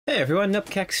Hey everyone,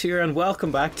 Nubkeks here, and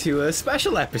welcome back to a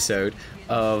special episode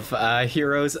of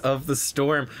Heroes of the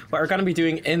Storm. What we're going to be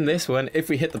doing in this one, if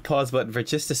we hit the pause button for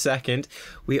just a second,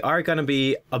 we are going to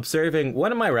be observing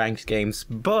one of my ranked games,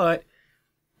 but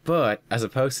as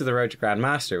opposed to the Road to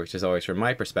Grandmaster, which is always from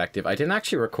my perspective, I didn't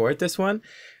actually record this one,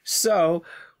 so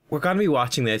we're going to be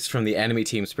watching this from the enemy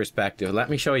team's perspective. Let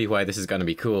me show you why this is going to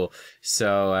be cool.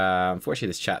 So, unfortunately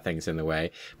this chat thing's in the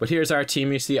way. But here's our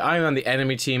team. You see, I'm on the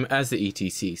enemy team as the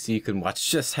ETC, so you can watch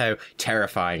just how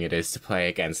terrifying it is to play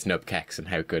against Nubkeks and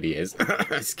how good he is.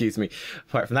 Excuse me.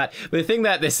 Apart from that. But the thing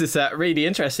that this is really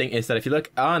interesting is that if you look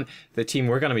on the team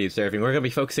we're going to be observing, we're going to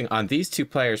be focusing on these two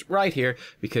players right here,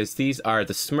 because these are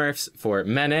the Smurfs for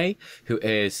Mene, who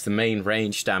is the main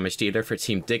range damage dealer for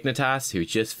Team Dignitas, who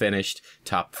just finished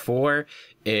top 4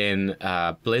 in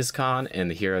BlizzCon in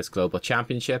the Heroes Global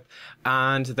Championship.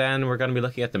 And then we're going to be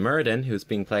looking at the Murden, who's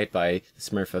being played by the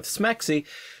Smurf of Smx,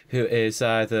 who is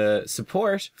the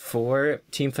support for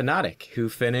Team Fnatic, who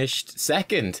finished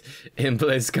 2nd in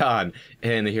BlizzCon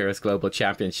in the Heroes Global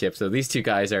Championship. So these two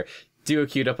guys are duo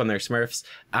queued up on their Smurfs,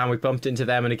 and we bumped into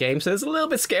them in a game. So it's a little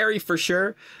bit scary for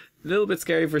sure. A little bit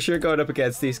scary for sure going up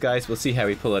against these guys. We'll see how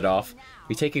we pull it off.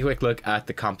 We take a quick look at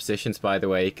the compositions, by the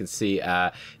way. You can see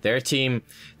their team,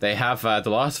 they have the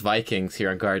Lost Vikings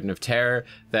here on Garden of Terror.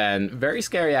 Then, very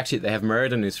scary actually, they have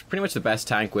Murden, who's pretty much the best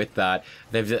tank with that.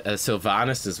 They have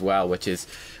Sylvanas as well, which is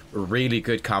a really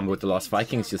good combo with the Lost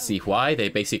Vikings. You'll see why. They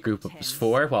basically group up as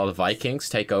 4 while the Vikings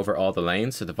take over all the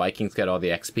lanes. So the Vikings get all the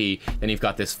XP. Then you've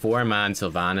got this 4-man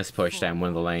Sylvanas push down one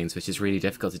of the lanes, which is really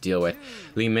difficult to deal with.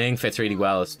 Li Ming fits really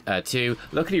well too.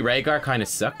 Luckily Rhaegar kind of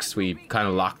sucks. We kind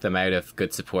of locked them out of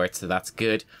good support, so that's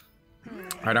good.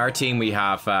 On our team we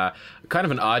have kind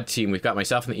of an odd team. We've got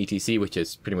myself in the ETC, which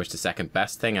is pretty much the second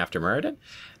best thing after Murden.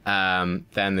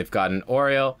 Then they've got an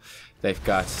Oriel. They've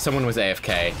got, someone was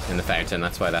AFK in the fountain,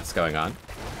 that's why that's going on.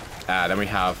 Then we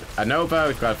have a Nova,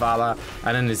 we've got Vala,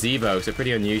 and then a Zebo, so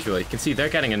pretty unusual. You can see they're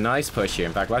getting a nice push here.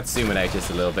 In fact, let's zoom it out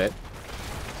just a little bit.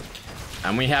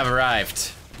 And we have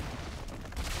arrived.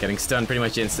 Getting stunned pretty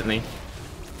much instantly.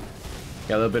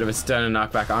 Got a little bit of a stun and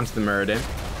knockback onto the Murden.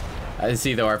 As you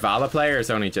see though, our Vala player is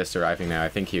only just arriving now. I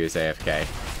think he was AFK.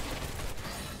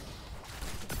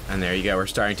 And there you go, we're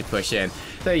starting to push in.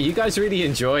 So you guys really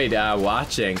enjoyed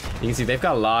watching. You can see they've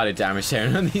got a lot of damage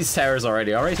down on these towers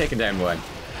already taken down one.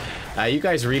 You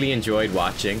guys really enjoyed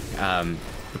watching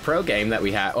the pro game that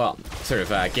we had, well, sort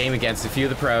of game against a few of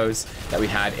the pros that we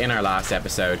had in our last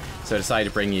episode. So I decided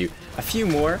to bring you a few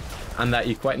more, and that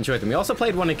you quite enjoyed them. We also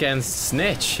played one against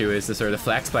Snitch, who is the sort of the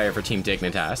flex player for Team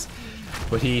Dignitas.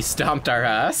 But he stomped our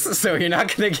ass, so you're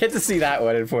not going to get to see that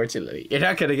one, unfortunately. You're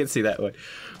not going to get to see that one.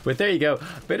 But there you go.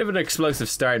 Bit of an explosive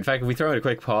start. In fact, if we throw in a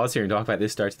quick pause here and talk about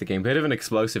this start to the game, bit of an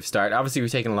explosive start. Obviously,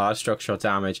 we've taken a lot of structural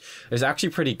damage. It's actually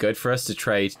pretty good for us to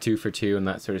trade 2 for 2 in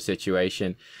that sort of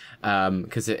situation.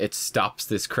 Because it stops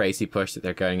this crazy push that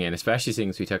they're going in, especially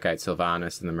since we took out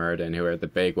Sylvanas and the Murden, who are the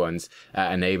big ones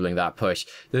enabling that push.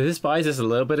 So this buys us a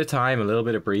little bit of time, a little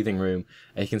bit of breathing room.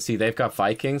 You can see they've got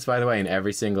Vikings, by the way, in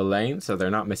every single lane, so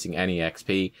they're not missing any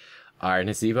XP. Our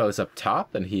Nazebo is up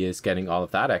top, and he is getting all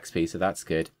of that XP, so that's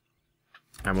good.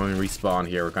 And when we respawn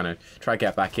here, we're going to try to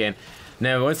get back in.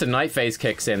 Now, once the night phase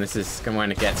kicks in, this is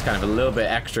when it gets kind of a little bit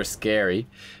extra scary,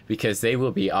 because they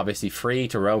will be obviously free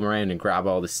to roam around and grab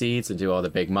all the seeds and do all the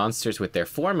big monsters with their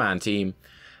 4-man team,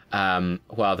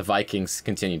 while the Vikings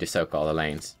continue to soak all the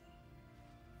lanes.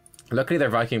 Luckily,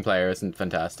 their Viking player isn't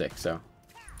fantastic, so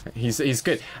he's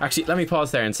good. Actually, let me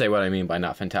pause there and say what I mean by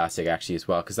not fantastic, actually, as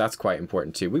well, because that's quite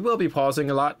important too. We will be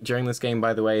pausing a lot during this game,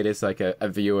 by the way. It is like a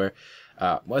viewer...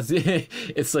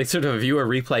 it's like sort of a viewer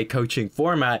replay coaching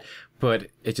format, but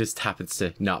it just happens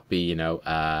to not be, you know,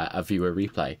 a viewer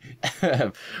replay.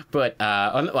 But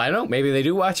I don't know, maybe they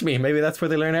do watch me. Maybe that's where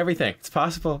they learn everything. It's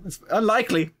possible. It's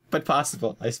unlikely, but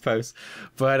possible, I suppose.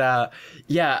 But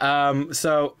yeah,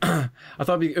 so I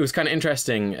thought it was kind of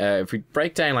interesting if we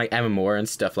break down like MMR and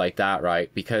stuff like that,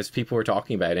 right? Because people were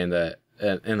talking about in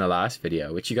the last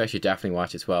video, which you guys should definitely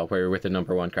watch as well, where we're with the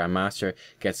 #1 Grandmaster,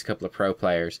 gets a couple of pro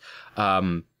players.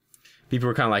 People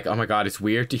were kind of like, oh my god, it's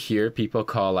weird to hear people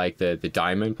call like the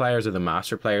diamond players or the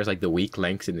master players like the weak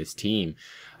links in this team.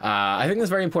 I think that's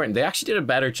very important. They actually did a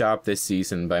better job this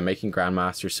season by making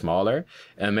Grandmaster smaller,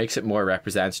 and it makes it more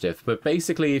representative. But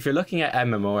basically, if you're looking at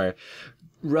MMR,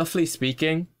 roughly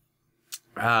speaking,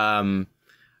 I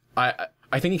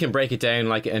think you can break it down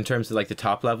like in terms of like the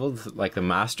top levels, like the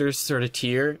masters sort of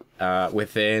tier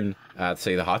within,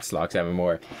 say, the hot slogs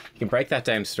MMR. You can break that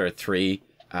down to sort of 3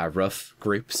 rough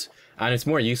groups. And it's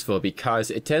more useful because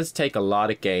it does take a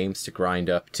lot of games to grind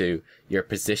up to your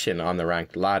position on the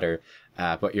ranked ladder.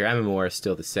 but your MMR is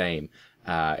still the same.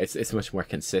 It's much more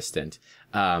consistent.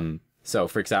 So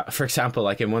for example,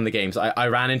 like in one of the games, I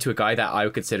ran into a guy that I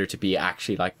would consider to be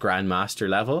actually like Grandmaster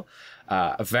level,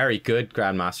 a very good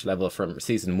Grandmaster level from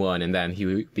season 1, and then he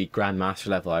would be Grandmaster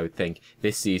level, I would think,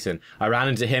 this season. I ran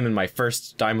into him in my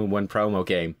first Diamond 1 promo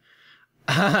game,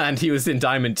 and he was in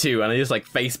Diamond 2, and I just like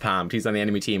face palmed. He's on the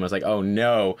enemy team. I was like, oh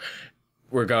no,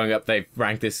 we're going up. They've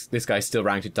ranked this guy's still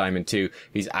ranked at Diamond 2.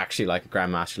 He's actually like a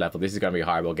Grandmaster level. This is going to be a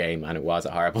horrible game. And it was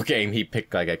a horrible game. He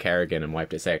picked like a Kerrigan and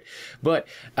wiped us out. But,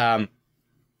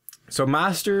 so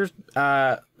Masters,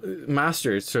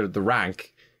 sort of the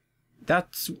rank,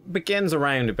 that begins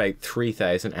around about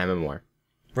 3,000 MMR.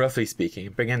 Roughly speaking,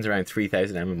 it begins around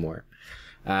 3,000 MMR.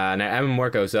 Now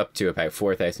MMR goes up to about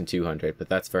 4,200, but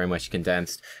that's very much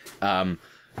condensed, into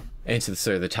the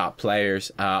sort of the top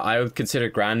players. I would consider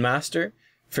Grandmaster,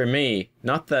 for me,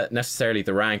 not that necessarily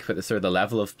the rank, but the sort of the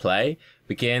level of play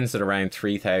begins at around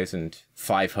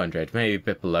 3,500, maybe a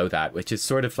bit below that, which is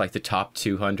sort of like the top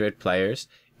 200 players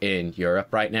in Europe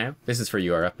right now. This is for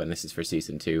Europe, and this is for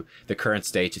Season 2. The current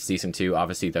stage of Season 2,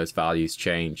 obviously those values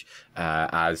change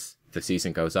as the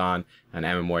season goes on, and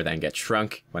MMR then gets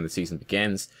shrunk when the season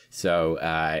begins. So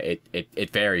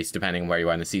it varies depending on where you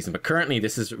are in the season. But currently,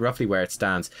 this is roughly where it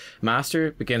stands.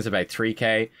 Master begins about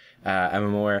 3k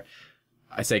MMR.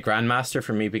 I say Grandmaster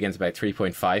for me begins about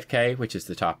 3.5k, which is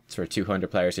the top sort of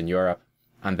 200 players in Europe.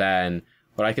 And then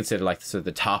what I consider like sort of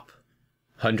the top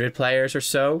 100 players or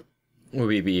so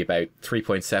would be about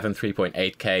 3.7,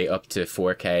 3.8k up to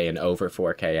 4k and over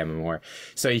 4k MMR.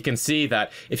 So you can see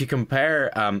that if you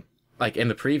compare, like in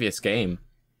the previous game,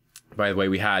 by the way,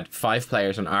 we had 5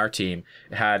 players on our team.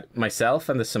 It had myself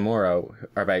and the Samuro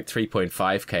are about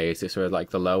 3.5k, so sort of like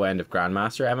the low end of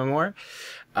Grandmaster MMR.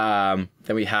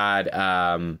 Then we had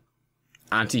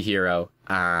Anti-Hero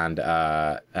and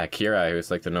Kira, who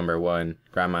was like the #1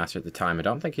 Grandmaster at the time. I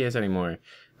don't think he is anymore.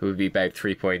 Who would be about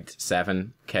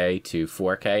 3.7k to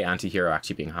 4k, Anti-Hero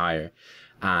actually being higher.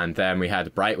 And then we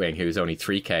had Brightwing, who was only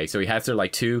 3k. So we had sort of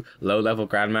like 2 low-level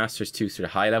Grandmasters, 2 sort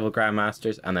of high-level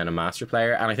Grandmasters, and then a Master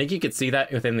player. And I think you could see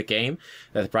that within the game,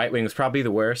 that Brightwing was probably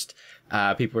the worst.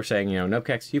 People were saying, you know,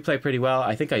 Nubkeks, you play pretty well.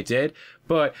 I think I did.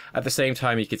 But at the same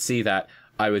time, you could see that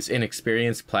I was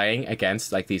inexperienced playing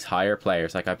against like these higher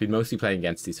players. Like I've been mostly playing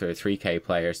against these sort of 3k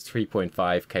players,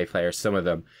 3.5k players, some of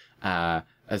them,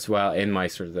 as well in my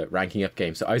sort of the ranking up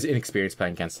game. So I was inexperienced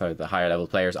playing against the higher level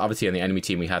players. Obviously on the enemy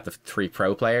team we had the 3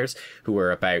 pro players who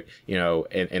were about, you know,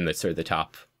 in the sort of the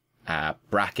top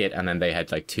bracket, and then they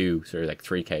had like 2 sort of like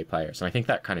 3k players. And I think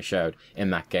that kind of showed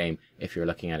in that game if you're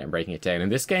looking at it and breaking it down. In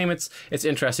this game it's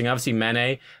interesting. Obviously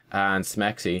Mene and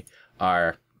Smx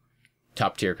are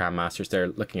top tier Grandmasters. They're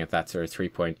looking at that sort of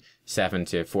 3.7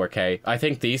 to 4k. I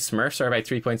think these Smurfs are about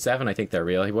 3.7. I think their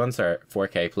real ones are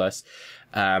 4k plus.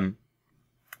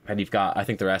 And you've got, I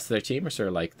think the rest of their team are sort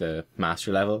of like the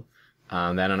master level.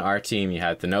 Then on our team, you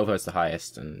had the Nova as the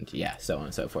highest, and yeah, so on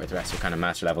and so forth. The rest are kind of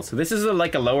master level. So this is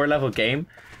like a lower level game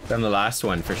than the last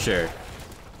one for sure.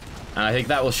 And I think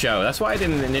that will show. That's why I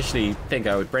didn't initially think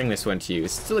I would bring this one to you.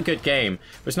 It's still a good game,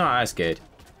 but it's not as good.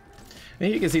 And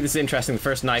here you can see this interesting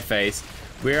first night phase.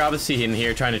 We're obviously in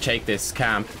here trying to take this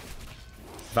camp.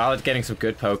 Valid getting some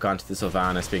good poke onto the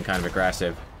Sylvanas, being kind of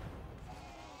aggressive.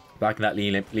 Blocking that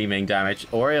Li Ming damage.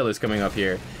 Oriel is coming up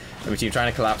here. And team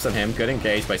trying to collapse on him. Good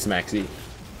engage by Smexy.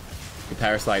 The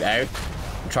power slide out.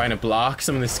 I'm trying to block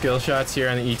some of the skill shots here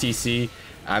on the ETC.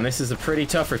 And this is a pretty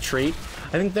tough retreat.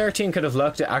 I think their team could have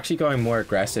looked at actually going more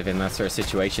aggressive in that sort of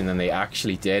situation than they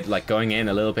actually did. Like going in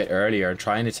a little bit earlier and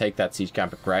trying to take that siege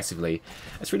camp aggressively.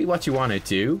 That's really what you want to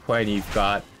do when you've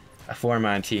got a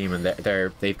 4-man team and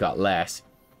they've got less.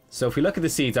 So if we look at the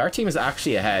seeds, our team is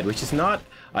actually ahead, which is not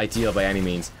ideal by any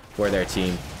means for their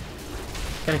team.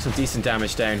 Getting some decent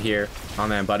damage down here on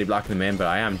them, body blocking them in, but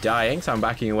I am dying, so I'm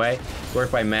backing away. Work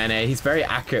by Mene. He's very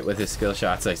accurate with his skill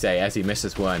shots, I say, as he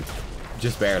misses one.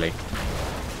 Just barely.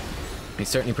 He's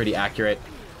certainly pretty accurate.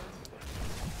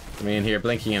 Coming in here,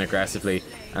 blinking in aggressively,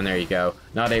 and there you go.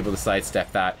 Not able to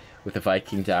sidestep that with the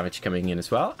Viking damage coming in as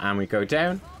well. And we go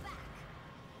down.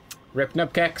 Rip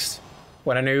Nubkeks.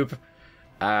 What a noob.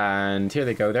 And here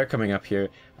they go. They're coming up here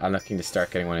and looking to start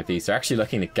getting one of these. They're actually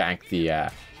looking to gank the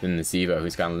Nazeebo,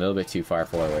 who's gone a little bit too far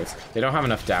forwards. They don't have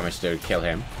enough damage to kill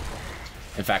him.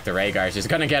 In fact, the Rhaegar is just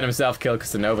going to get himself killed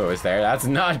because the Nova was there. That's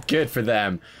not good for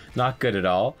them. Not good at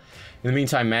all. In the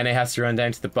meantime, Mene has to run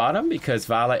down to the bottom because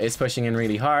Vala is pushing in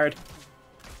really hard.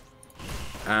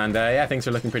 And yeah, things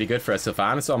are looking pretty good for us.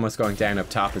 Sylvanas almost going down up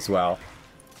top as well.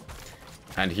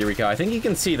 And here we go. I think you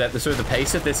can see that the sort of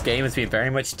pace of this game has been very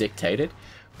much dictated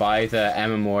by the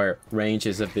MMR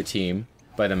ranges of the team.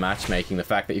 by the matchmaking. The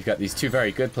fact that you've got these 2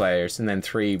 very good players and then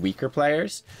 3 weaker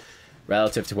players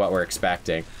relative to what we're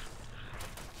expecting.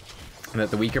 And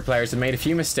that the weaker players have made a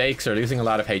few mistakes or losing a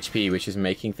lot of HP, which is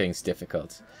making things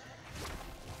difficult.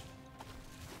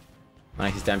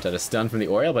 Nice attempt at a stun from the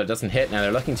Oriole, but it doesn't hit. Now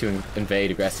they're looking to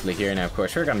invade aggressively here. Now, of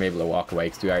course, we're going to be able to walk away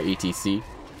because we are ETC.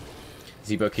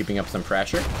 Zebo keeping up some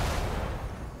pressure.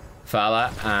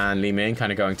 Fala and Li Ming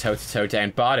kind of going toe-to-toe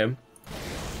down bottom.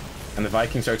 And the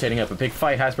Vikings rotating up. A big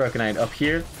fight has broken out up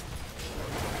here.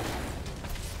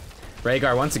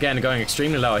 Rhaegar once again going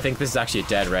extremely low. I think this is actually a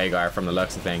dead Rhaegar from the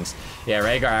looks of things. Yeah,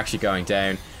 Rhaegar actually going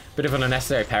down. Bit of an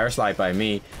unnecessary power slide by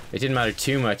me. It didn't matter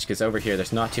too much because over here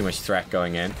there's not too much threat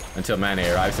going in until Mene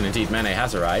arrives. And indeed Mene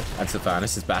has arrived. And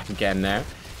Sylvanas is back again now.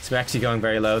 Smexy going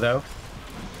very low though.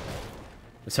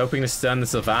 Was hoping to stun the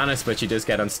Sylvanas, but she does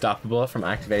get unstoppable from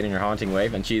activating her Haunting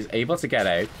Wave. And she's able to get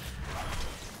out.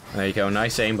 And there you go.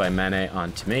 Nice aim by Mene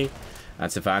onto me. And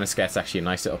Sylvanas gets actually a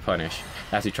nice little punish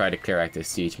as we try to clear out this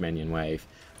siege minion wave.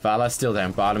 Vala's still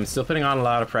down bottom, still putting on a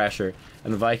lot of pressure.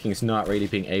 And the Vikings not really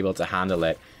being able to handle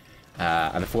it.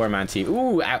 And the 4-man team...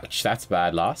 Ooh, ouch, that's a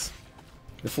bad loss.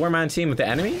 The 4-man team of the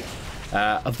enemy,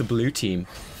 of the blue team,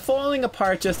 falling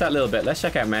apart just that little bit. Let's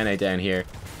check out Mene down here.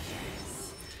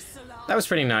 That was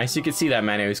pretty nice. You could see that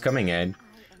Mene was coming in.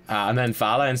 And then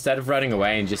Vala, instead of running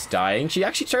away and just dying, she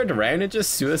actually turned around and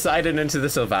just suicided into the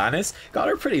Sylvanas. Got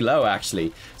her pretty low,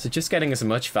 actually. So just getting as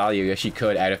much value as she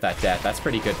could out of that death. That's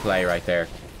pretty good play right there.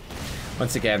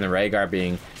 Once again, the Rhaegar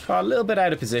being caught a little bit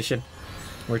out of position.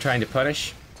 We're trying to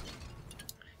punish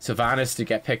Sylvanas to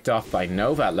get picked off by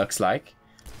Nova, it looks like.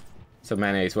 So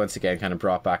Mene is once again kind of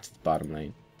brought back to the bottom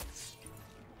lane.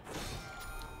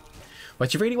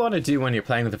 What you really want to do when you're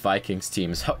playing with the Vikings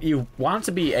team is you want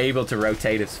to be able to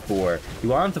rotate as 4. You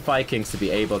want the Vikings to be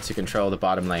able to control the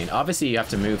bottom lane. Obviously, you have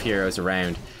to move heroes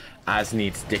around as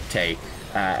needs dictate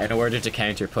in order to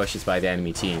counter pushes by the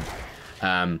enemy team.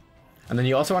 And then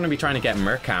you also want to be trying to get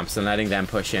Merc camps and letting them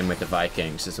push in with the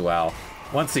Vikings as well.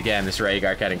 Once again, this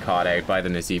Rhaegar getting caught out by the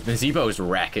Nazebo. Nazebo is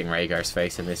wrecking Rhaegar's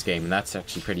face in this game, and that's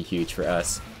actually pretty huge for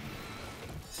us.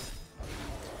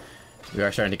 We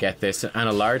are starting to get this, and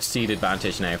a large seed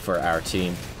advantage now for our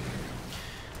team.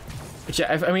 Which,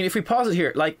 I mean, if we pause it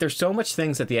here, like, there's so much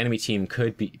things that the enemy team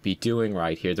could be doing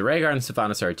right here. The Rhaegar and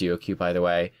Sylvanas are a duo queue, by the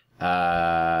way.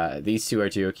 These 2 are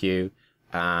duo queue.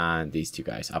 And these 2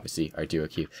 guys, obviously, are duo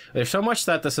queue. There's so much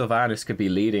that the Sylvanas could be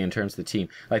leading in terms of the team.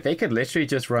 Like, they could literally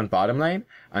just run bottom lane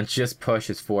and just push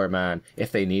as 4-man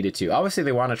if they needed to. Obviously,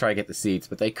 they want to try to get the seeds,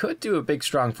 but they could do a big,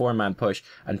 strong 4-man push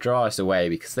and draw us away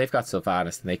because they've got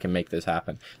Sylvanas and they can make this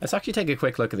happen. Let's actually take a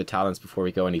quick look at the talents before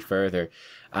we go any further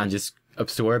and just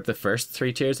absorb the first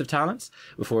 3 tiers of talents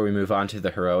before we move on to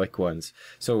the heroic ones.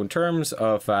 So in terms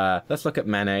of, let's look at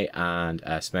Mene and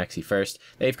Smexy first.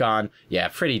 They've gone, yeah,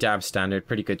 pretty damn standard,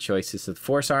 pretty good choices. So the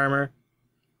Force Armor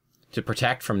to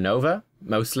protect from Nova,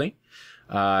 mostly.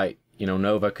 You know,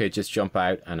 Nova could just jump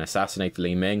out and assassinate the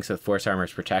Li Ming, so the Force Armor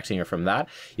is protecting her from that.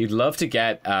 You'd love to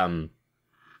get,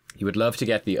 you would love to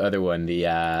get the other one,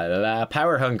 the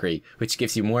Power Hungry, which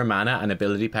gives you more mana and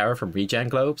ability power from regen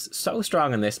globes. So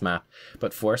strong in this map,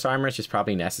 but Force Armor is just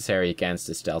probably necessary against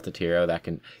a stealthed hero that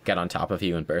can get on top of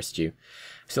you and burst you.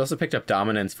 She also picked up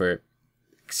Dominance for,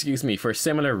 for a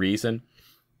similar reason.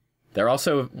 We're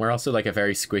also like a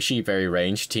very squishy, very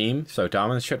ranged team, so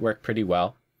Dominance should work pretty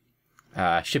well.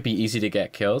 Should be easy to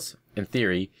get kills, in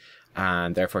theory,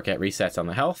 and therefore get resets on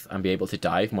the health and be able to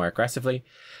dive more aggressively.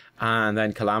 And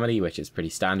then Calamity, which is pretty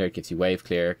standard, gives you wave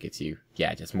clear, gives you,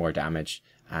 yeah, just more damage,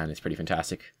 and it's pretty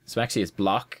fantastic. Smexy is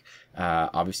block.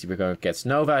 Obviously, we're going against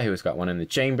Nova, who has got one in the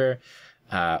chamber.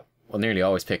 We'll nearly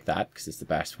always pick that because it's the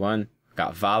best one.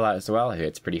 Got Vala as well, who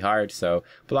hits pretty hard, so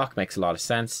block makes a lot of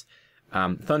sense.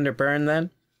 Thunder Burn then.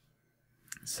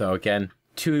 So again,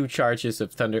 2 charges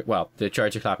of Thunder. Well, the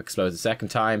Charger Clap explodes a second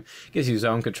time, gives you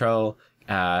zone control.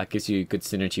 Gives you good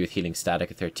synergy with healing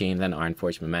static at 13, then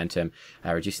Ironforge momentum,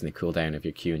 reducing the cooldown of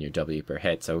your Q and your W per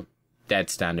hit, so dead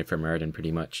standard for Murden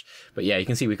pretty much. But yeah, you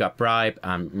can see we've got Bribe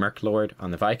and Merc Lord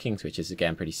on the Vikings, which is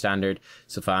again pretty standard.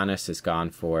 Sylvanas has gone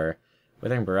for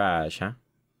Withering Barrage, huh?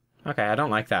 Okay, I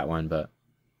don't like that one, but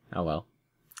oh well.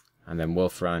 And then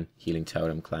Wolf Run, Healing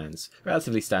Totem, Cleanse.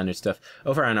 Relatively standard stuff.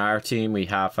 Over on our team, we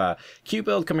have Q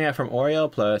build coming out from Oriole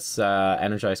plus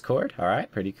Energized Cord.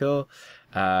 Alright, pretty cool.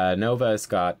 Nova's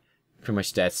got pretty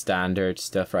much dead standard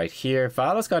stuff right here.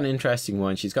 Vala's got an interesting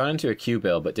one. She's gone into a Q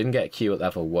build, but didn't get a Q at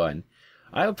level 1.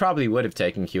 I probably would have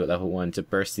taken Q at level 1 to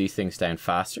burst these things down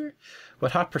faster.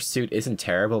 But Hot Pursuit isn't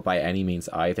terrible by any means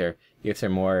either. Gives her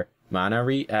more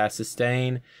mana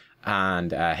sustain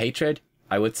and hatred.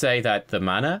 I would say that the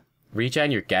mana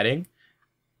regen you're getting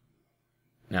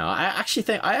No, I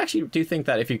actually do think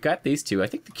that if you get these two, I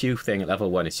think the Q thing at level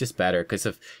 1 is just better because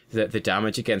of the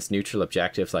damage against neutral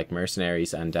objectives like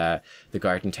mercenaries and the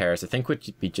garden terrors. I think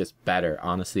would be just better,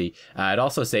 honestly. It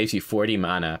also saves you 40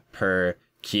 mana per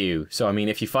Q. So I mean,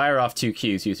 if you fire off 2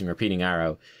 Qs using repeating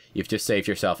arrow, you've just saved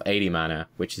yourself 80 mana,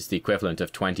 which is the equivalent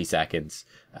of 20 seconds.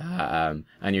 And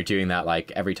you're doing that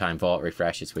like every time Vault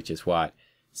refreshes, which is what?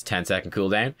 It's 10-second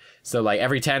cooldown. So like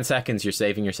every 10 seconds, you're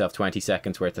saving yourself 20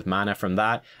 seconds worth of mana from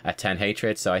that at 10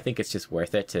 hatred. So I think it's just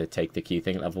worth it to take the Q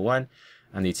thing at level 1.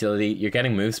 And the utility, you're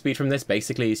getting move speed from this.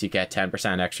 Basically, is you get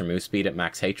 10% extra move speed at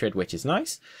max hatred, which is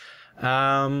nice.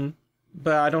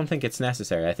 But I don't think it's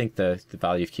necessary. I think the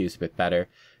value of Q is a bit better.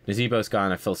 Nazeebo's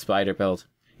gone a full spider build.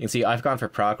 You can see I've gone for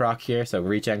prog rock here, so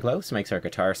regen close makes our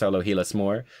guitar solo heal us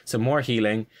more. So more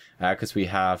healing, because we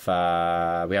have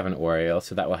an Oriole,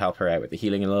 so that will help her out with the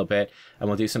healing a little bit. And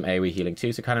we'll do some AoE healing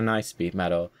too, so kind of nice. Speed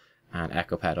metal and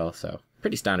echo pedal, so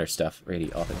pretty standard stuff,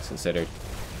 really, all things considered.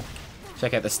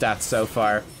 Check out the stats so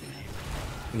far.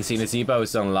 You can see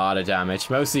Nazeebo's done a lot of damage,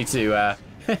 mostly to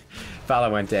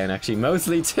Fala went down actually,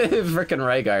 mostly to frickin'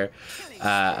 Rhaegar,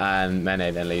 and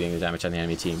Mene then leading the damage on the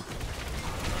enemy team.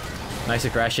 Nice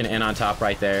aggression in on top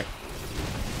right there.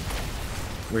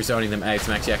 We're zoning them out.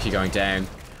 Smx actually going down.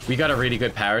 We got a really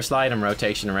good power slide and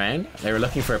rotation around. They were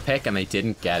looking for a pick and they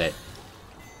didn't get it.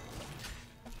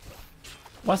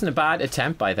 Wasn't a bad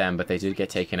attempt by them, but they did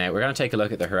get taken out. We're going to take a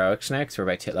look at the heroics next. We're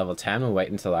about to hit level 10. We'll wait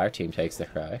until our team takes the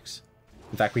heroics.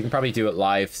 In fact, we can probably do it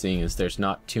live, seeing as there's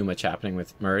not too much happening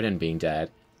with Muradin being dead.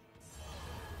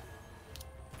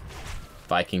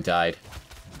 Viking died,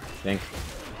 I think.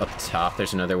 Up top,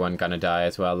 there's another one gonna die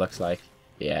as well, looks like.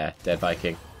 Yeah, dead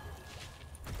Viking.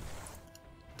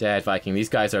 Dead Viking. These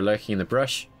guys are lurking in the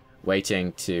brush,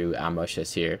 waiting to ambush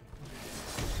us here.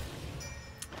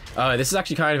 Oh, this is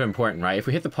actually kind of important, right? If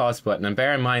we hit the pause button, and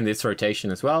bear in mind this rotation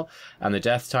as well, and the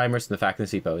death timers, and the fact that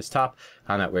Nazeebo is top,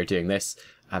 and that we're doing this,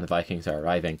 and the Vikings are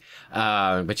arriving.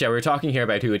 But yeah, we're talking here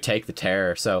about who would take the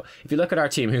terror. So if you look at our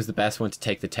team, who's the best one to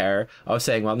take the terror? I was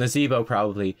saying, well, Nazeebo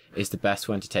probably is the best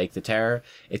one to take the terror.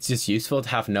 It's just useful to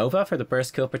have Nova for the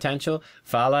burst kill potential.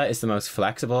 Fala is the most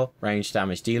flexible range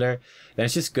damage dealer. Then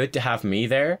it's just good to have me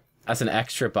there as an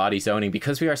extra body zoning,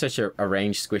 because we are such a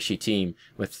ranged squishy team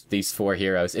with these 4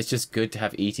 heroes. It's just good to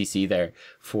have ETC there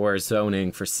for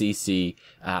zoning, for CC,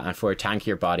 and for a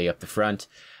tankier body up the front.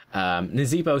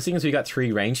 Nazeebo, seeing as we got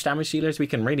 3 range damage dealers, we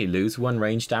can really lose 1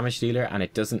 range damage dealer and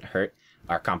it doesn't hurt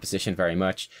our composition very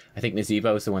much. I think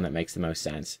Nazeebo is the one that makes the most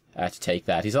sense to take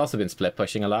that. He's also been split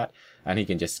pushing a lot, and he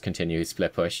can just continue his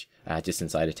split push just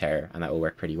inside a terror, and that will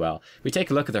work pretty well. We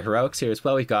take a look at the heroics here as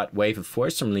well. We've got Wave of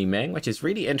Force from Li Ming, which is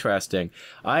really interesting.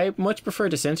 I much prefer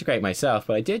Disintegrate myself,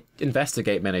 but I did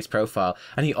investigate Mene's profile,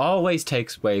 and he always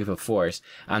takes Wave of Force,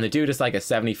 and the dude is like a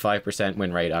 75%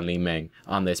 win rate on Li Ming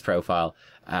on this profile.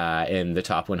 In the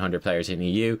top 100 players in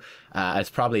EU. It's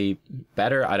probably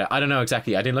better. I don't know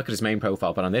exactly. I didn't look at his main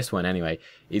profile, but on this one anyway,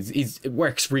 it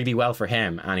works really well for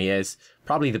him, and he is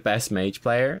probably the best mage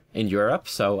player in Europe.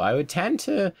 So I would tend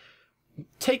to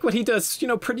take what he does, you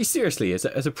know, pretty seriously as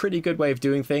a pretty good way of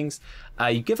doing things.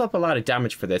 You give up a lot of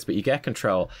damage for this, but you get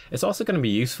control. It's also going to be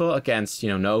useful against, you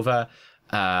know, Nova,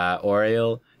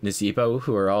 Oriole, Nazeebo,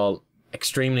 who are all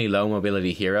extremely low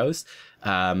mobility heroes.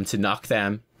 To knock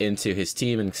them into his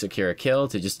team and secure a kill,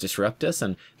 to just disrupt us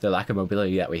and the lack of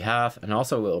mobility that we have, and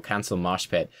also will cancel Mosh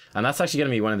Pit. And that's actually going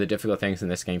to be one of the difficult things in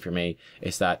this game for me,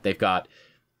 is that they've got,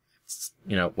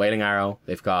 you know, Wailing Arrow,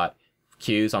 they've got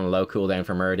Qs on a low cooldown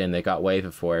for Muradin, they've got Wave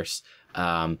of Force.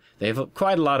 They have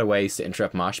quite a lot of ways to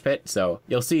interrupt Mosh Pit, so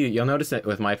you'll notice it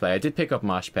with my play. I did pick up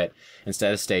Mosh Pit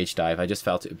instead of Stage Dive. I just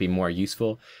felt it would be more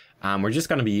useful. We're just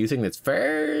going to be using this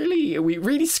we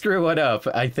really screw it up,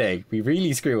 I think. We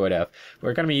really screw it up.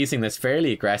 We're going to be using this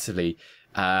fairly aggressively.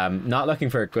 Not looking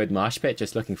for a good mosh pit,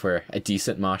 just looking for a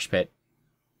decent mosh pit.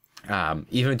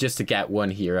 Even just to get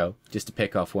 1 hero, just to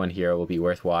pick off 1 hero will be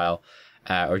worthwhile.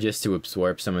 Or just to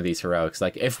absorb some of these heroics.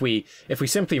 Like if we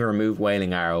simply remove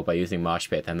Wailing Arrow by using mosh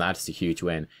pit, then that's a huge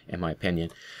win, in my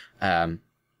opinion.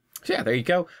 So yeah, there you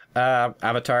go.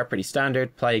 Avatar, pretty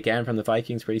standard. Play again from the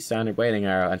Vikings, pretty standard. Wailing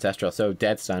Arrow, Ancestral, so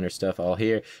dead standard stuff all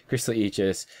here. Crystal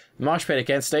Aegis. Mosh Pit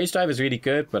again. Stage Dive is really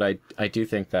good, but I do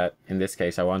think that in this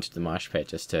case I wanted the Mosh Pit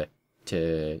just to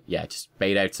just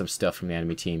bait out some stuff from the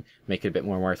enemy team, make it a bit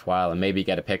more worthwhile, and maybe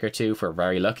get a pick or 2 for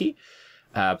very lucky.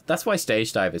 That's why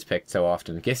Stage Dive is picked so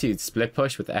often. It gives you split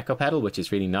push with the Echo Pedal, which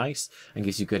is really nice, and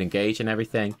gives you good engage and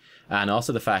everything. And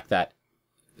also the fact that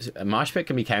a Mosh Pit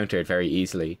can be countered very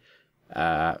easily.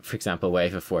 For example,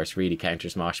 Wave of Force really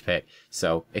counters Mosh Pit,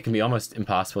 so it can be almost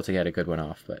impossible to get a good one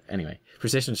off. But anyway,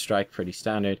 Precision Strike, pretty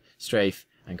standard. Strafe,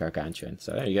 and Gargantuan.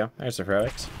 So there you go. There's the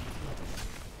heroics.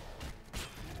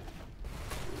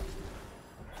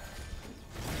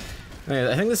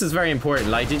 I think this is very important.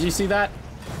 Like, did you see that?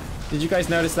 Did you guys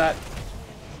notice that?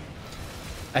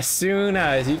 As soon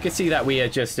as you could see that we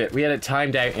had it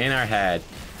timed out in our head.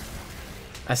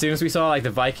 As soon as we saw like the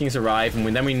Vikings arrive,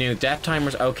 and then we knew death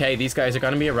timers, okay, these guys are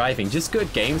going to be arriving. Just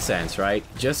good game sense, right?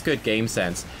 Just good game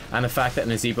sense. And the fact that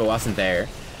Nazeebo wasn't there.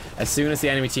 As soon as the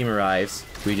enemy team arrives,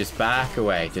 we just back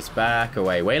away. Just back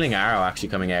away. Wailing Arrow actually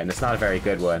coming out, and it's not a very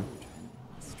good one.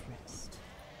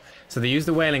 So they use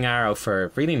the Wailing Arrow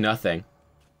for really nothing.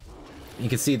 You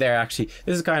can see there actually,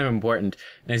 this is kind of important.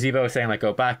 Nazeebo was saying like,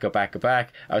 go back, go back, go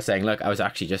back. I was saying, look, I was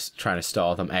actually just trying to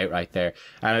stall them out right there.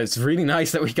 And it's really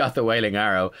nice that we got the Wailing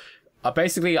Arrow.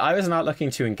 Basically, I was not looking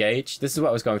to engage. This is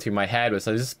what was going through my head, was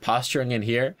I was just posturing in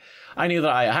here. I knew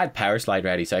that I had Power Slide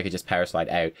ready, so I could just Power Slide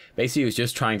out. Basically, it was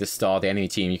just trying to stall the enemy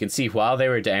team. You can see while they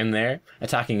were down there,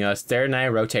 attacking us, they're now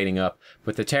rotating up.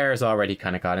 But the Terrors already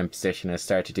kind of got in position and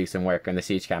started to do some work on the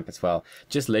siege camp as well.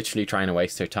 Just literally trying to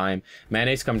waste their time.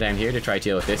 Mene's come down here to try to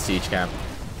deal with this siege camp.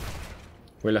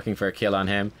 We're looking for a kill on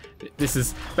him. This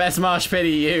is best mosh pity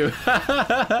you.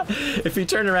 If you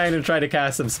turn around and try to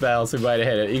cast some spells, we might have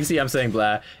hit it. You can see I'm saying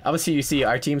blah. Obviously you see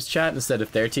our team's chat instead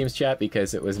of their team's chat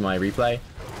because it was my replay.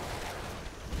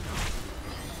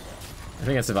 I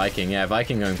think it's a Viking. Yeah,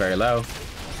 Viking going very low.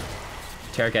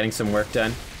 Terra getting some work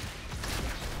done.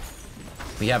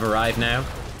 We have arrived now.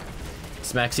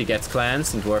 Smexy gets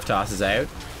cleansed and Dwarf tosses out.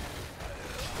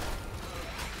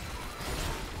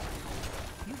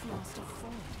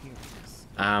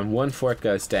 One fort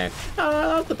goes down.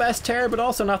 Not the best Terror, but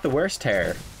also not the worst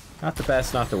Terror. Not the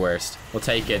best, not the worst. We'll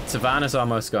take it. Savannah's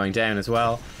almost going down as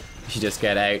well. She just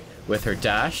get out with her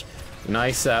dash.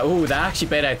 Nice. Oh, that actually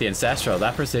baited out the Ancestral.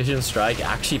 That precision strike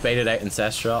actually baited out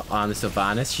Ancestral on the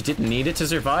Sylvanas. She didn't need it to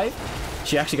survive.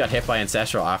 She actually got hit by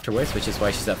Ancestral afterwards, which is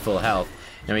why she's at full health.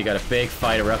 And we got a big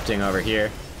fight erupting over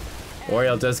here.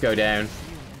 Oriel does go down.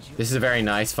 This is a very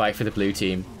nice fight for the blue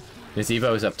team.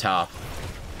 Nazeebo is up top.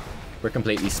 We're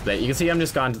completely split. You can see I'm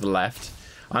just gone to the left.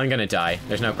 I'm gonna die.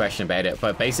 There's no question about it.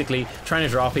 But basically, trying to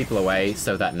draw people away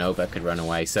so that Nova could run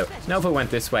away. So Nova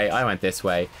went this way. I went this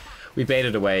way. We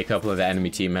baited away a couple of the enemy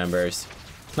team members.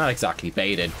 Not exactly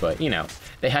baited, but, you know,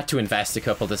 they had to invest a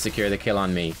couple to secure the kill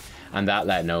on me. And that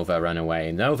let Nova run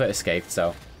away. Nova escaped,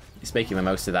 so he's making the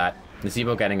most of that.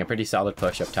 Nazeebo getting a pretty solid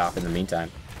push up top in the meantime.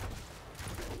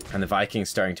 And the Vikings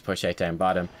starting to push out down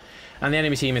bottom. And the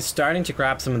enemy team is starting to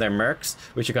grab some of their mercs,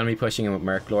 which are going to be pushing in with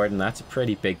Merc Lord, and that's a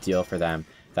pretty big deal for them.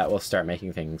 That will start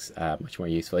making things much more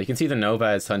useful. You can see the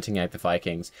Nova is hunting out the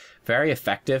Vikings. Very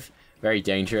effective, very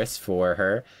dangerous for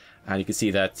her. And you can see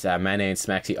that Mene and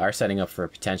Smexy are setting up for a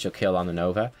potential kill on the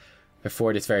Nova. Her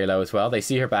fort is very low as well. They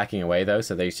see her backing away though,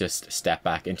 so they just step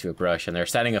back into a brush, and they're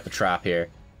setting up a trap here.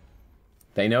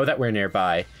 They know that we're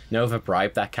nearby. Nova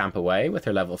bribed that camp away with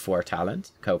her level 4 talent,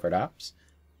 Covert Ops.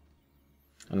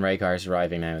 And Rhaegar's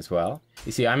arriving now as well.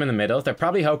 You see, I'm in the middle. They're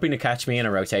probably hoping to catch me in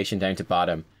a rotation down to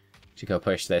bottom to go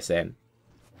push this in.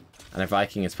 And a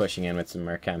Viking is pushing in with some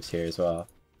merc camps here as well.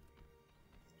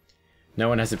 No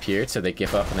one has appeared, so they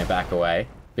give up and they back away.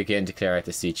 Begin to clear out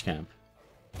the siege camp.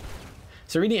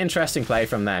 It's a really interesting play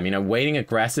from them, you know, waiting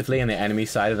aggressively on the enemy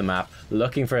side of the map,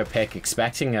 looking for a pick,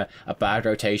 expecting a bad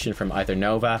rotation from either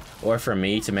Nova or from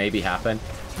me to maybe happen,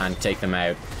 and take them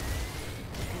out.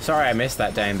 Sorry I missed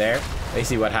that down there.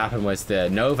 Basically what happened was the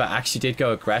Nova actually did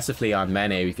go aggressively on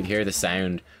Mene. We could hear the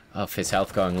sound of his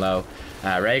health going low.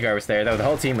 Rhaegar was there though, the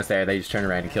whole team was there, they just turned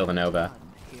around and killed the Nova.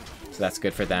 So that's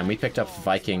good for them. We picked up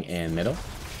Viking in middle.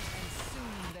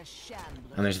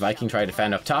 And there's Viking trying to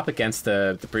defend up top against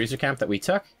the bruiser camp that we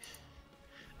took.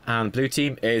 And blue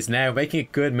team is now making a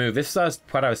good move. This is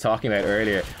what I was talking about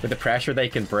earlier, with the pressure they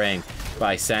can bring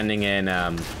by sending in...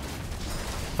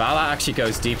 Vala actually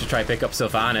goes deep to try pick up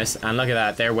Sylvanas, and look at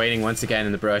that, they're waiting once again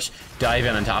in the brush, dive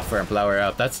in on top of her and blow her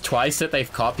up. That's twice that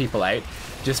they've caught people out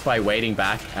just by waiting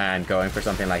back and going for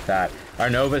something like that. Our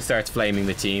Nova starts flaming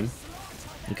the team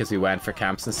because we went for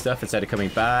camps and stuff instead of coming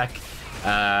back.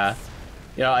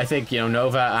 You know, I think, you know,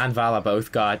 Nova and Vala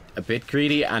both got a bit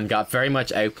greedy and got very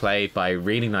much outplayed by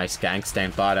really nice ganks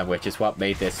down bottom, which is what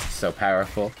made this so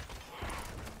powerful.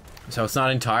 So it's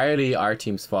not entirely our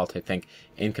team's fault, I think,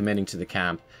 in committing to the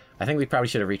camp. I think we probably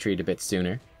should have retreated a bit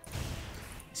sooner.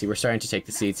 See, we're starting to take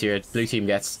the seeds here. Blue team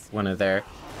gets one of their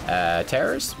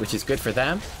terrors, which is good for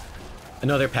them.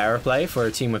 Another power play for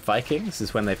a team with Vikings. This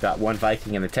is when they've got one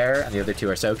Viking in the terror and the other two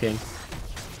are soaking.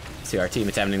 See our team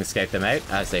attempting to escape them out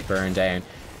as they burn down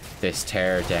this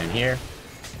terror down here.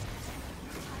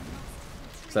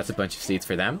 So that's a bunch of seeds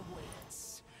for them.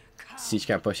 Siege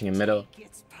camp pushing in middle.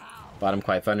 Bottom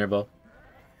quite vulnerable.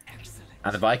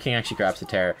 And the Viking actually grabs the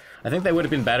Terror. I think they would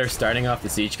have been better starting off the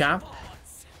siege camp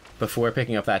before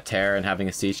picking up that Terror and having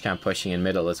a siege camp pushing in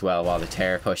middle as well, while the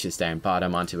Terror pushes down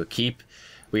bottom onto a keep.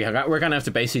 We're going to have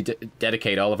to basically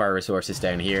dedicate all of our resources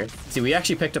down here. See, we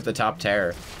actually picked up the top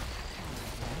Terror.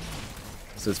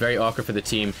 So it's very awkward for the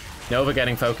team. Nova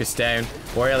getting focused down.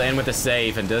 Oriel in with a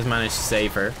save and does manage to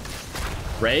save her.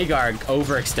 Rhaegar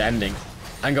overextending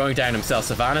and going down himself.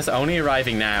 Sylvanas only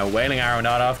arriving now. Wailing Arrow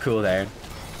not off cooldown.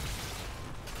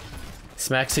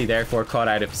 Smexy therefore caught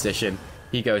out of position.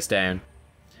 He goes down.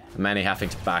 Mene having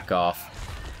to back off.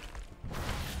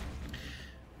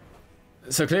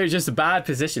 So clearly just a bad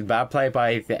position. Bad play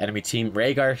by the enemy team.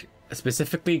 Rhaegar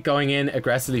specifically going in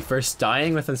aggressively first,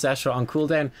 dying with Ancestral on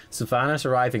cooldown. Sylvanas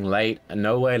arriving late. And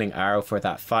no Wailing Arrow for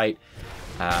that fight.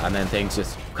 And then things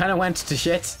just kind of went to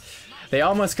shit. They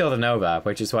almost killed a Nova,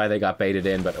 which is why they got baited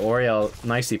in, but Oriel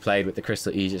nicely played with the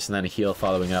Crystal Aegis and then a heal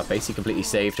following up. Basically completely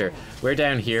saved her. We're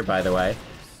down here, by the way.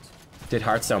 Did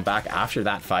Hearthstone back after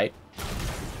that fight.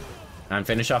 And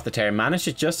finish off the Terror. Managed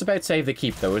to just about save the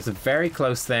keep, though. It was a very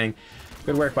close thing.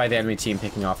 Good work by the enemy team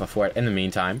picking off a fort in the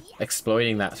meantime.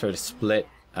 Exploiting that sort of split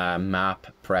map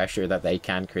pressure that they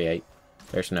can create.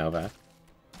 There's Nova.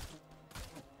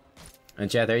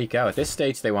 And yeah, there you go. At this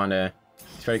stage, they want to...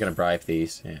 He's probably going to bribe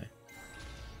these, yeah.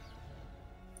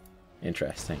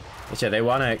 Interesting. But yeah, they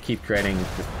want to keep creating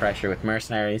this pressure with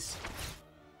mercenaries.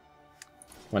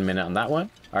 1 minute on that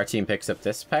one. Our team picks up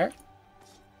this pair.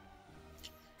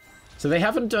 So they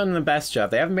haven't done the best job.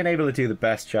 They haven't been able to do the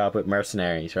best job with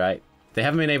mercenaries, right? They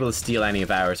haven't been able to steal any of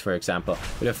ours, for example.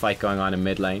 Bit of fight going on in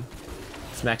mid lane.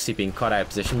 Smexy being caught out of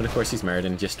position, but of course he's murdered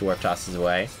and just dwarf tosses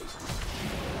away.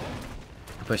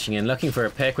 Pushing in, looking for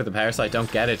a pick with the power slide.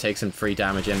 Don't get it. Takes some free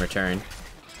damage in return.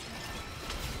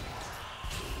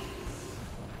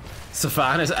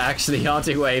 Sylvanas actually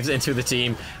haunting waves into the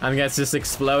team and gets just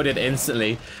exploded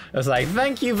instantly. I was like,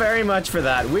 thank you very much for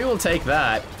that. We will take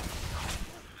that.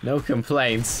 No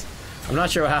complaints. I'm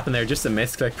not sure what happened there, just a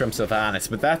misclick from Sylvanas,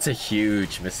 but that's a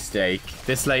huge mistake.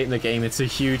 This late in the game, it's a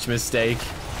huge mistake.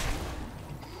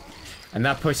 And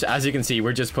that push, as you can see,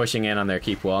 we're just pushing in on their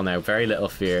keep wall now. Very little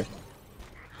fear.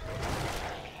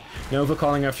 Nova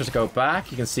calling after to go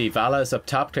back. You can see Vala is up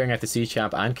top, clearing out the siege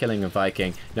camp and killing a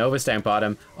Viking. Nova's down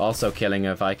bottom, also killing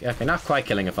a Viking. Okay, not quite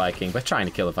killing a Viking, but trying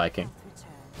to kill a Viking.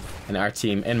 And our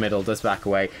team in middle does back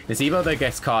away. Nazebo that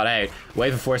gets caught out.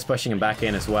 Wave of Force pushing him back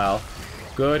in as well.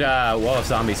 Good wall of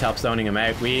zombies helps zoning him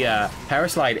out. We power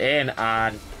slide in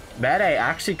and Mene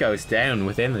actually goes down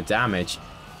within the damage.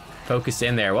 Focus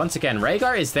in there. Once again,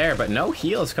 Rhaegar is there, but no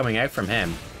heals coming out from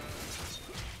him.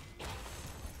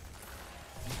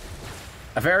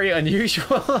 A very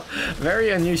unusual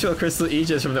Crystal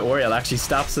Aegis from the Oriel actually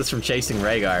stops us from chasing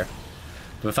Rhaegar.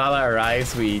 When Vala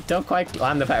arrives, we don't quite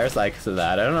land the power slide because of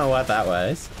that. I don't know what that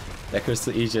was. That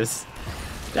Crystal Aegis.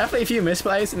 Definitely a few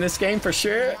misplays in this game for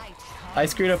sure. I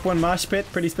screwed up one mosh pit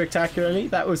pretty spectacularly.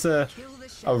 That was a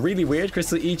really weird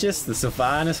Crystal Aegis. The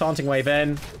Sylvanas haunting wave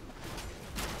in.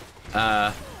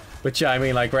 But yeah, I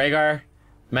mean, like Rhaegar,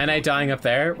 Mene dying up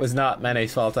there was not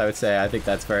Mene's fault, I would say. I think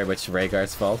that's very much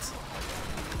Rhaegar's fault.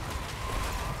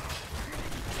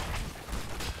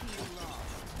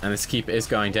 And this keep is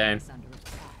going down.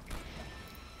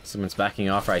 Someone's backing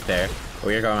off right there.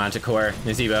 We are going on to core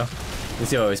Nazebo.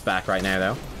 Nazebo is back right now,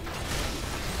 though.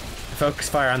 Focus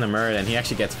fire on the Murd, and he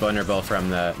actually gets vulnerable from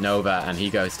the Nova, and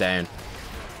he goes down.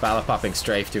 Vala popping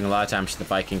strafe, doing a lot of damage to the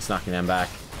Vikings, knocking them back.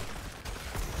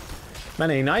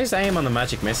 Mene, nice aim on the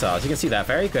magic missiles. You can see that.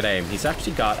 Very good aim. He's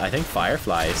actually got, I think,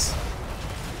 fireflies.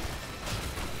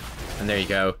 And there you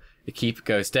go. The keep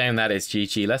goes down. That is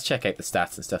GG. Let's check out the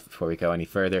stats and stuff before we go any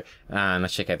further. And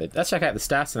let's check out the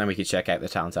stats, and then we can check out the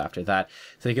talents after that.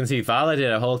 So you can see Vala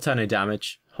did a whole ton of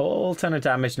damage.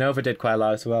 Nova did quite a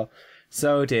lot as well.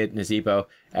 So did Nazebo.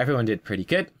 Everyone did pretty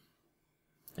good.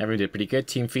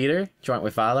 Team Feeder, joint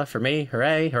with Vala for me.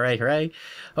 Hooray, hooray, hooray.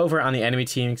 Over on the enemy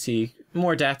team, you can see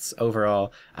more deaths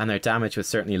overall, and their damage was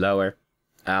certainly lower.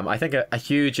 I think a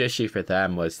huge issue for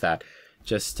them was that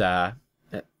just... yeah,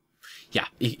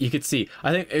 you could see.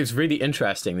 I think it was really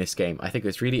interesting, this game. I think it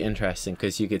was really interesting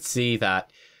because you could see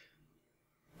that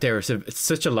there was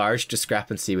such a large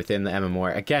discrepancy within the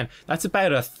MMR. Again, that's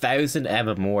about 1,000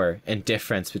 MMR in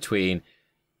difference between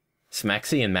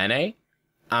Smexy and Mene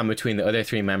and between the other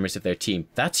three members of their team.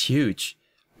 That's huge.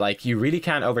 Like, you really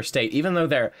can't overstate, even though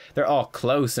they're all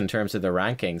close in terms of the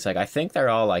rankings. Like, I think they're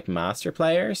all like master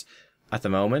players at the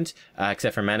moment,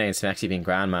 except for Mene and Smexy being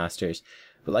grandmasters.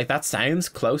 But like, that sounds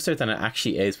closer than it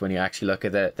actually is when you actually look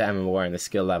at the MMR and the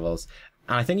skill levels.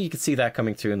 And I think you could see that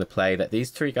coming through in the play, that these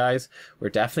three guys were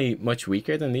definitely much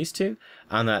weaker than these two,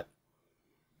 and that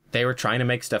they were trying to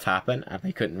make stuff happen, and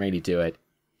they couldn't really do it.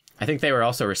 I think they were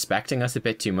also respecting us a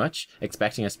bit too much,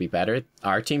 expecting us to be better,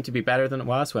 our team to be better than it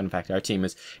was, when in fact our team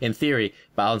is, in theory,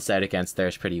 balanced out against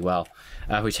theirs pretty well.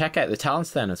 We check out the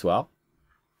talents then as well.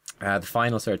 The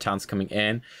final sort of talents coming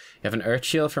in. You have an Earth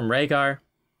Shield from Rhaegar,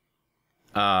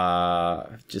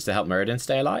 just to help Muradin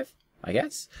stay alive, I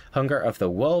guess. Hunger of the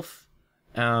Wolf.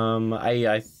 I don't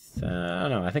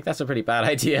know, I think that's a pretty bad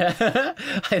idea.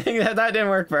 I think that didn't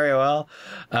work very well.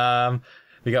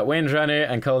 We got Windrunner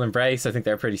and Cold Embrace. I think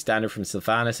they're pretty standard from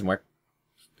Sylvanas and work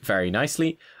very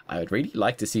nicely. I would really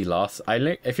like to see Lost.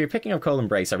 If you're picking up Cold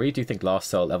Embrace, I really do think Lost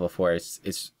Soul level 4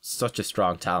 is such a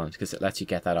strong talent, because it lets you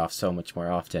get that off so much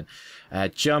more often.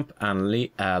 Jump and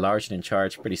Large in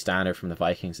Charge, pretty standard from the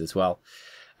Vikings as well.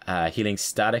 Healing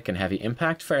Static and Heavy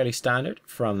Impact, fairly standard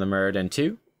from the Muradin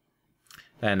 2.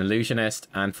 Then Illusionist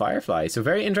and Firefly. So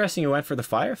very interesting you went for the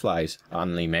Fireflies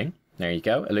on Li Ming. There you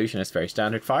go. Illusionist, very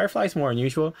standard. Firefly's more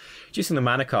unusual. Reducing the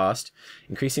mana cost,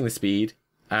 increasing the speed,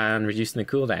 and reducing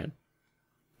the cooldown.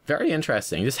 Very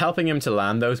interesting. Just helping him to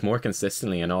land those more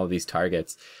consistently on all of these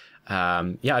targets.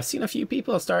 Yeah, I've seen a few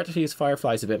people start to use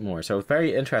Fireflies a bit more, so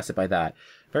very interested by that.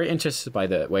 Very interested by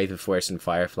the Wave of Force and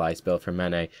Fireflies build for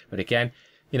Mene. But again,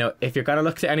 you know, if you're going to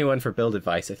look to anyone for build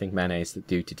advice, I think Mene is the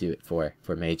dude to do it for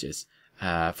mages.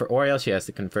 For Oriel, she has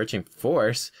the Converging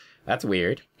Force. That's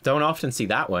weird. Don't often see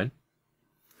that one.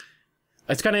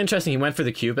 It's kind of interesting, he went for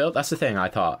the Q build. That's the thing I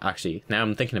thought, actually, now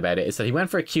I'm thinking about it, is that he went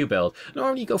for a Q build.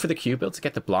 Normally you go for the Q build to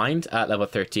get the blind at level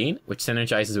 13, which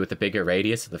synergizes with the bigger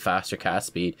radius and the faster cast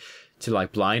speed to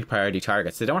like blind priority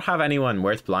targets. They don't have anyone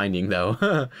worth blinding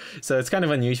though. So it's kind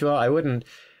of unusual. I wouldn't,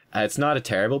 it's not a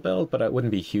terrible build, but I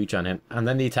wouldn't be huge on him. And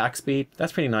then the attack speed,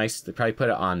 that's pretty nice. They probably put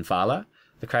it on Vala.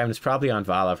 The crown is probably on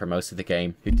Vala for most of the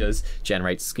game, who does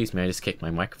generate, excuse me, I just kicked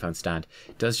my microphone stand,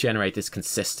 does generate this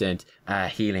consistent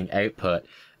healing output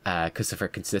because of her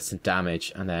consistent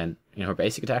damage, and then, you know, her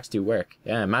basic attacks do work.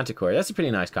 Yeah, Manticore, that's a pretty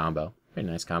nice combo. Pretty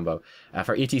nice combo.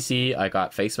 For ETC, I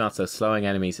got Face Melt, so slowing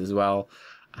enemies as well.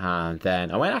 And then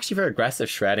I went actually for aggressive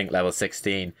shredding at level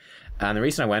 16. And the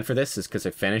reason I went for this is because I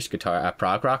finished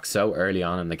Prog Rock so early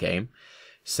on in the game.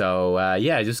 So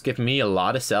yeah, just give me a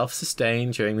lot of self-sustain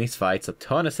during these fights, a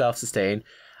ton of self-sustain,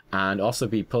 and also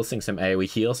be pulsing some AoE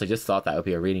heals. I just thought that would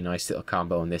be a really nice little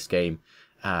combo in this game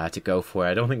to go for.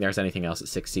 I don't think there's anything else at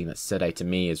 16 that stood out to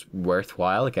me as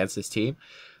worthwhile against this team.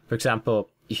 For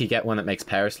example, you could get one that makes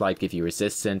Power Slide give you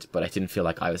resistant, but I didn't feel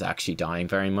like I was actually dying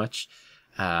very much.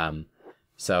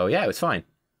 So yeah, it was fine.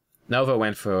 Nova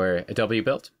went for a W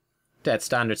build. Dead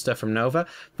standard stuff from Nova.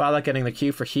 Vala getting the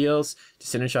Q for heals to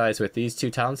synergize with these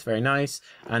two talents, very nice.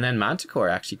 And then Manticore,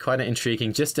 actually quite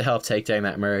intriguing, just to help take down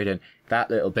that Muradin that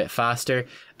little bit faster.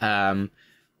 That's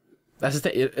the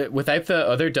thing, without the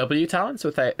other W talents,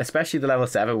 without especially the level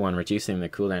 7 one, reducing the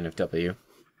cooldown of W,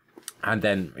 and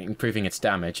then improving its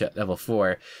damage at level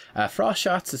 4. Frost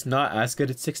Shots is not as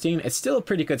good at 16. It's still a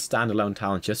pretty good standalone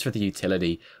talent just for the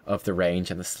utility of the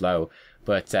range and the slow.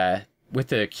 But with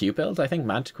the Q build, I think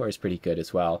Manticore is pretty good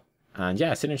as well. And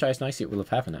yeah, synergized nicely with Will of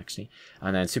Heaven, actually.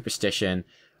 And then Superstition.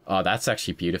 Oh, that's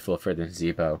actually beautiful for the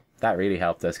Zebo. That really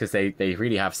helped us, because they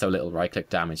really have so little right-click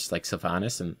damage, like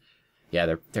Sylvanas. And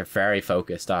yeah, they're very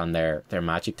focused on their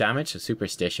magic damage. So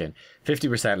Superstition,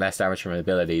 50% less damage from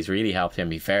abilities, really helped him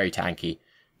be very tanky.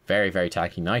 Very, very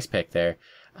tanky. Nice pick there.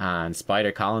 And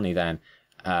Spider Colony then,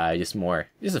 just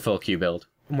a full Q build.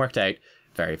 Worked out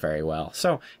very, very well.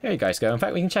 So there you guys go. In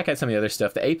fact, we can check out some of the other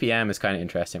stuff. The APM is kind of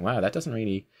interesting. Wow, that doesn't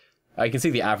really... I can see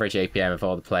the average APM of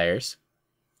all the players.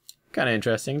 Kind of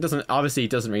interesting. Obviously,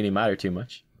 it doesn't really matter too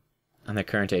much on the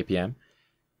current APM.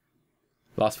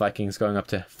 Lost Vikings going up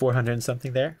to 400 and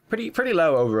something there. Pretty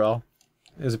low overall.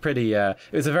 It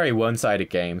was a very one-sided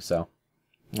game, so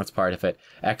that's part of it.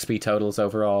 XP totals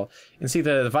overall. You can see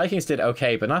the Vikings did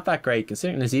okay, but not that great,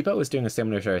 considering Nazebo was doing a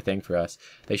similar sort of thing for us.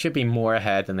 They should be more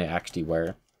ahead than they actually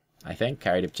were, I think.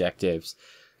 Carried objectives,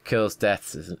 kills,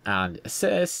 deaths, and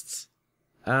assists.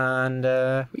 And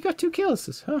we got 2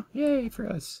 kills. Huh, yay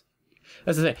for us.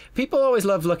 That's the thing. People always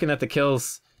love looking at the kill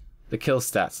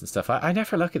stats and stuff. I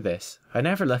never look at this.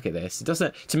 It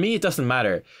doesn't, to me, it doesn't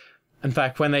matter. In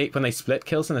fact, when they split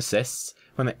kills and assists,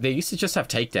 when they used to just have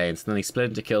takedowns, then they split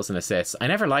into kills and assists. I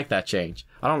never liked that change.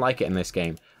 I don't like it in this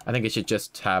game. I think it should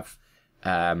just have... see,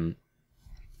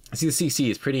 the CC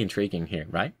is pretty intriguing here,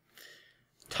 right?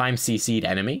 Time CC'd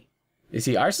enemy. You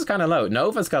see, ours is kind of low.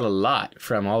 Nova's got a lot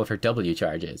from all of her W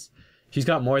charges. She's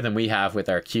got more than we have with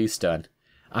our Q stun.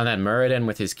 And then Muradin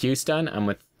with his Q stun and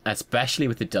with especially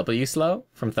with the W slow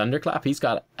from Thunderclap. He's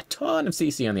got a ton of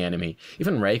CC on the enemy.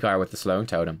 Even Rhaegar with the slowing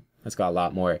totem has got a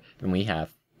lot more than we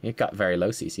have. It got very low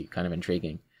CC, kind of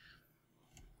intriguing.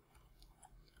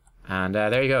 And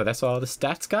there you go, that's all the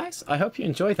stats, guys. I hope you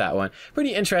enjoyed that one.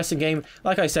 Pretty interesting game.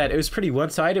 Like I said, it was pretty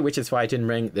one-sided, which is why I didn't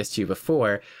bring this to you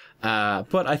before.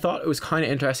 But I thought it was kind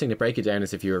of interesting to break it down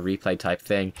as if you were a replay type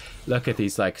thing. Look at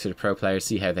these like sort of pro players,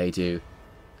 see how they do.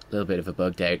 A little bit of a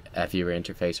bugged out viewer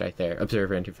interface right there,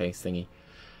 observer interface thingy.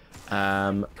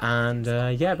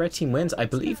 Yeah, red team wins. I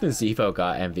believe Nazevo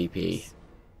got MVP,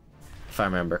 if I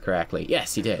remember correctly.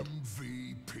 Yes, he did.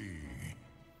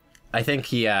 I think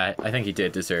he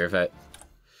did deserve it.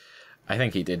 I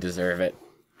think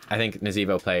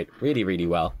Nazevo played really, really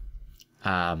well.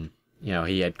 You know,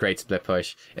 he had great split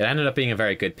push. It ended up being a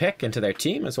very good pick into their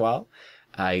team as well.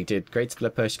 He did great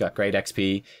split push, got great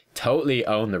XP, totally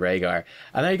owned the Rhaegar.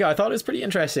 And there you go. I thought it was pretty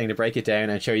interesting to break it down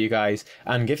and show you guys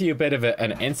and give you a bit of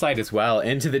an insight as well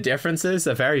into the differences,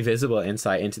 a very visible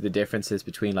insight into the differences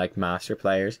between like master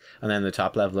players and then the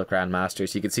top level of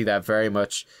grandmasters. You can see that very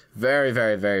much, very,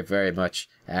 very, very, very much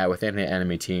within the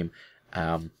enemy team.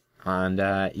 Yeah,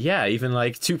 even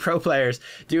like two pro players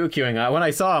duo queuing. When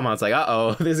I saw him, I was like,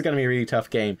 uh-oh, this is going to be a really tough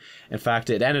game. In fact,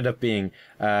 it ended up being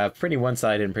pretty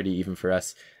one-sided and pretty even for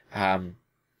us. That's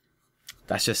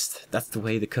the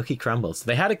way the cookie crumbles.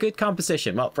 They had a good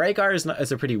composition. Well, Rhaegar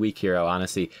is a pretty weak hero,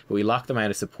 honestly, but we locked them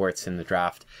out of supports in the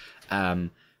draft.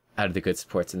 Out of the good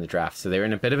supports in the draft. So they were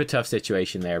in a bit of a tough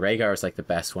situation there. Rhaegar is like the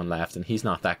best one left, and he's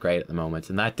not that great at the moment,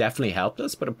 and that definitely helped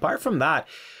us. But apart from that,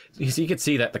 you could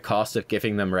see that the cost of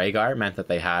giving them Rhaegar meant that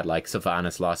they had like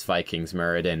Sylvanas, Lost Vikings,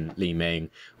 Muradin, Li Ming,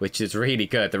 which is really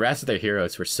good. The rest of their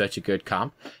heroes were such a good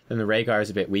comp. Then the Rhaegar is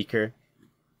a bit weaker.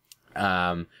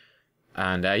 Yeah,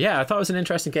 I thought it was an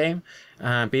interesting game.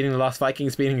 Beating the Lost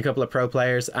Vikings, beating a couple of pro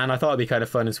players, and I thought it'd be kind of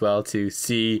fun as well to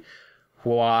see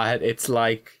what it's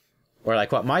like, or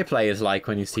like what my play is like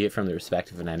when you see it from the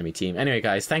perspective of an enemy team. Anyway,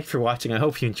 guys, thank you for watching. I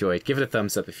hope you enjoyed. Give it a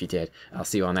thumbs up if you did. I'll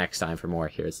see you all next time for more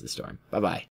Heroes of the Storm. Bye-bye.